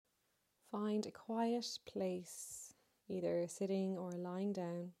Find a quiet place, either sitting or lying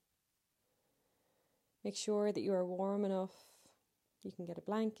down. Make sure that you are warm enough. You can get a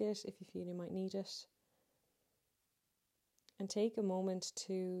blanket if you feel you might need it. And take a moment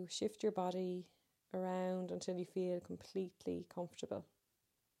to shift your body around until you feel completely comfortable.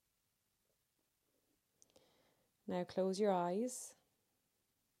 Now close your eyes.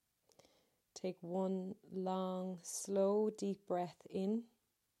 Take one long, slow, deep breath in.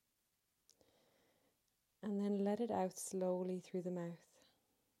 And then let it out slowly through the mouth.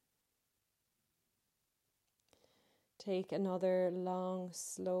 Take another long,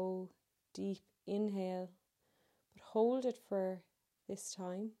 slow, deep inhale, but hold it for this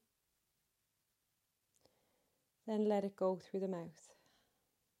time. Then let it go through the mouth.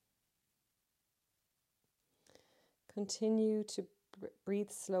 Continue to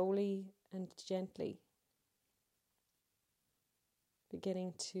breathe slowly and gently,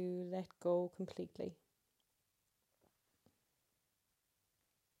 beginning to let go completely.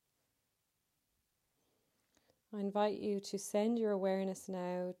 I invite you to send your awareness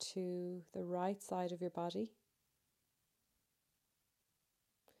now to the right side of your body.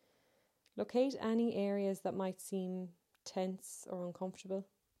 Locate any areas that might seem tense or uncomfortable.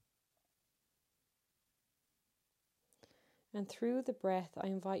 And through the breath, I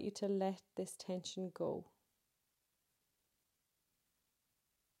invite you to let this tension go.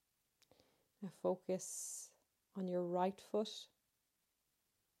 Now focus on your right foot.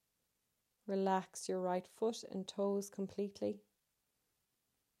 Relax your right foot and toes completely.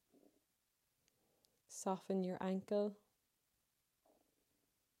 Soften your ankle.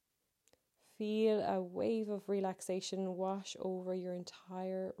 Feel a wave of relaxation wash over your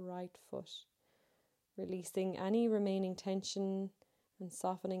entire right foot, releasing any remaining tension and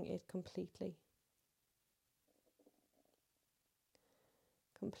softening it completely.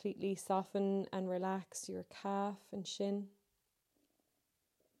 Completely soften and relax your calf and shin.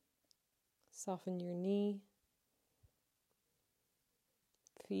 Soften your knee.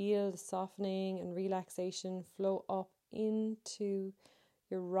 Feel the softening and relaxation flow up into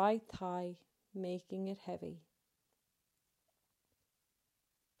your right thigh, making it heavy.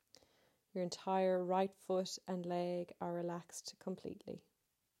 Your entire right foot and leg are relaxed completely.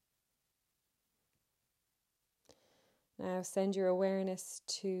 Now send your awareness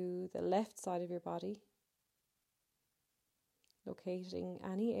to the left side of your body, locating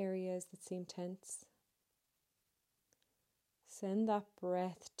any areas that seem tense. Send that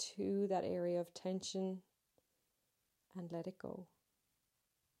breath to that area of tension and let it go.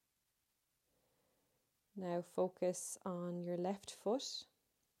 Now focus on your left foot.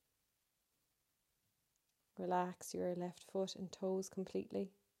 Relax your left foot and toes completely.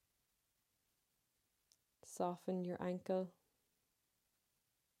 Soften your ankle.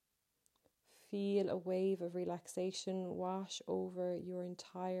 Feel a wave of relaxation wash over your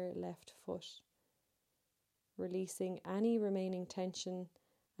entire left foot, releasing any remaining tension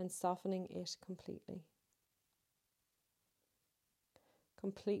and softening it completely.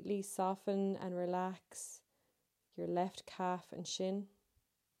 Completely soften and relax your left calf and shin.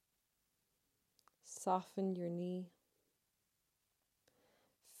 Soften your knee.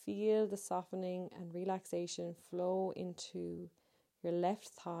 Feel the softening and relaxation flow into your left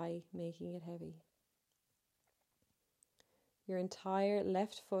thigh, making it heavy. Your entire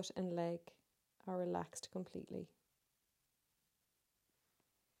left foot and leg are relaxed completely.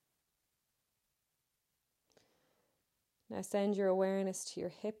 Now send your awareness to your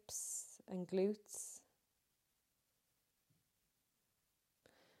hips and glutes,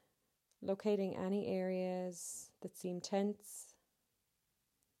 locating any areas that seem tense,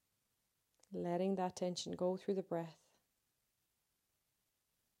 letting that tension go through the breath.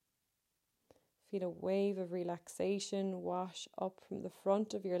 Feel a wave of relaxation wash up from the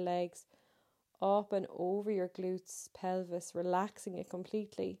front of your legs, up and over your glutes, pelvis, relaxing it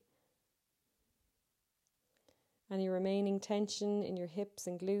completely. Any remaining tension in your hips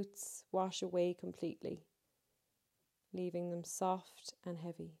and glutes wash away completely, leaving them soft and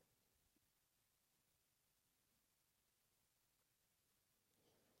heavy.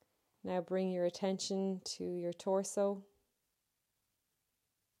 Now bring your attention to your torso,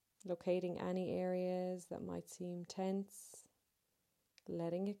 locating any areas that might seem tense,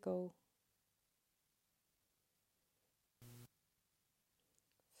 letting it go.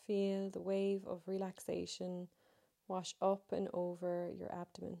 Feel the wave of relaxation wash up and over your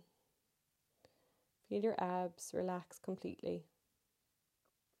abdomen. Feel your abs relax completely.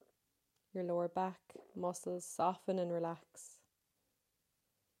 Your lower back muscles soften and relax.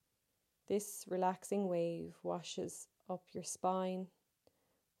 This relaxing wave washes up your spine,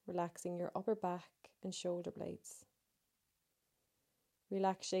 relaxing your upper back and shoulder blades.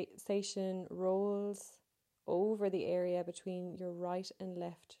 Relaxation rolls over the area between your right and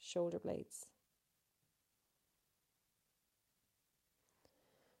left shoulder blades.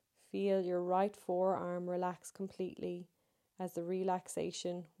 Feel your right forearm relax completely as the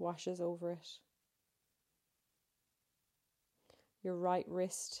relaxation washes over it. Your right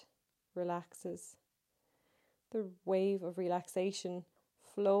wrist relaxes. The wave of relaxation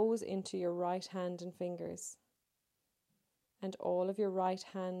flows into your right hand and fingers, and all of your right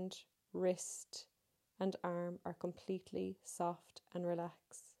hand, wrist, and arm are completely soft and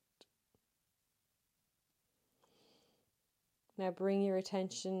relaxed. Now bring your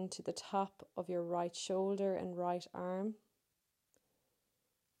attention to the top of your right shoulder and right arm.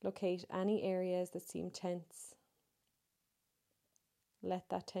 Locate any areas that seem tense. Let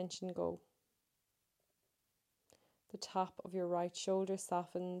that tension go. The top of your right shoulder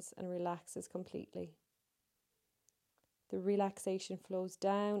softens and relaxes completely. The relaxation flows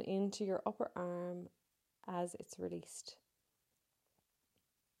down into your upper arm as it's released.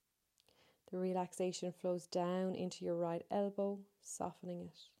 The relaxation flows down into your right elbow, softening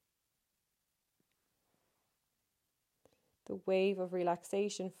it. The wave of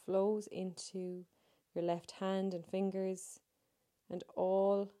relaxation flows into your left hand and fingers, and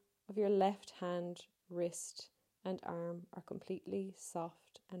all of your left hand, wrist, and arm are completely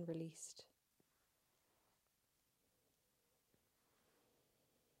soft and released.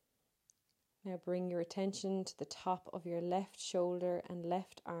 Now bring your attention to the top of your left shoulder and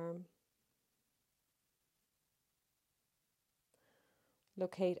left arm.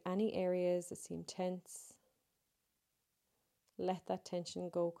 Locate any areas that seem tense. Let that tension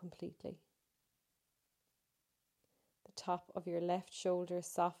go completely. The top of your left shoulder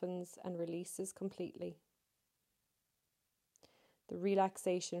softens and releases completely. The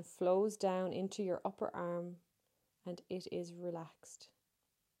relaxation flows down into your upper arm and it is relaxed.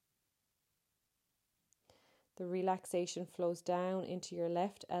 The relaxation flows down into your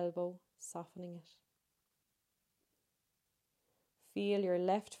left elbow, softening it. Feel your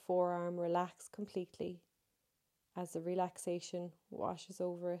left forearm relax completely as the relaxation washes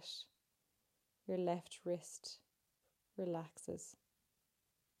over it. Your left wrist relaxes.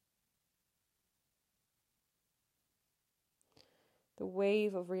 The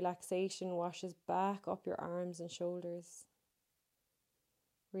wave of relaxation washes back up your arms and shoulders.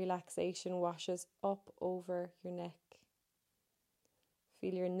 Relaxation washes up over your neck.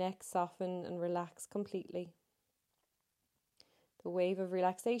 Feel your neck soften and relax completely. The wave of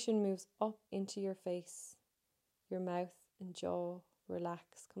relaxation moves up into your face. Your mouth and jaw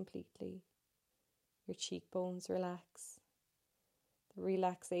relax completely. Your cheekbones relax. The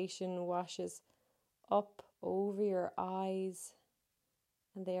relaxation washes up over your eyes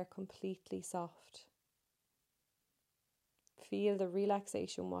and they are completely soft. Feel the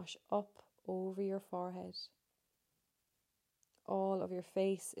relaxation wash up over your forehead. All of your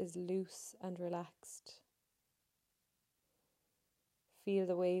face is loose and relaxed. Feel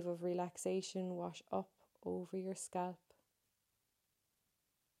the wave of relaxation wash up over your scalp.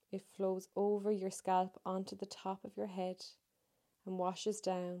 It flows over your scalp onto the top of your head and washes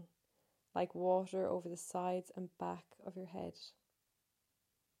down like water over the sides and back of your head.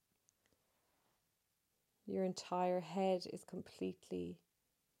 Your entire head is completely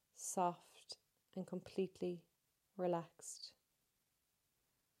soft and completely relaxed.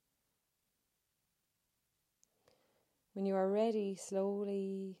 When you are ready,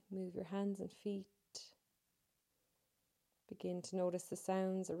 slowly move your hands and feet. Begin to notice the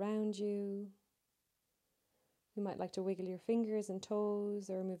sounds around you. You might like to wiggle your fingers and toes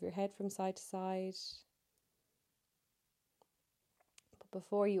or move your head from side to side. But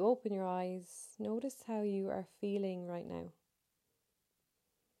before you open your eyes, notice how you are feeling right now.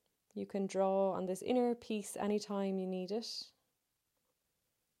 You can draw on this inner peace anytime you need it.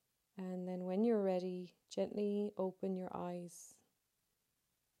 And then when you're ready, gently open your eyes.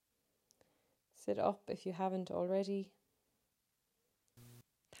 Sit up if you haven't already.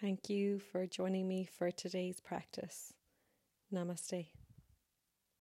 Thank you for joining me for today's practice. Namaste.